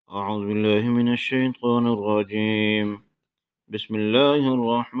أعوذ بالله من الشيطان الرجيم. بسم الله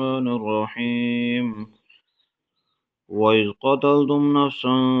الرحمن الرحيم. وإذ قتلتم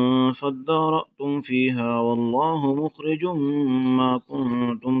نفسا فادارأتم فيها والله مخرج ما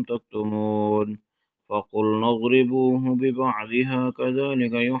كنتم تكتمون فقلنا اضربوه ببعضها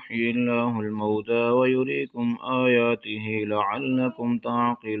كذلك يحيي الله الموتى ويريكم آياته لعلكم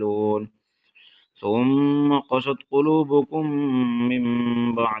تعقلون ثم قست قلوبكم من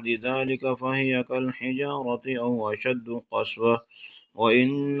بعد ذلك فهي كالحجارة أو أشد قسوة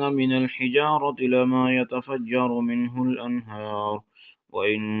وإن من الحجارة لما يتفجر منه الأنهار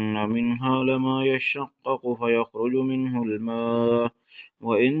وإن منها لما يشقق فيخرج منه الماء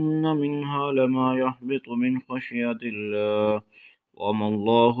وإن منها لما يهبط من خشية الله وما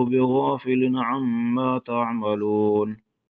الله بغافل عما تعملون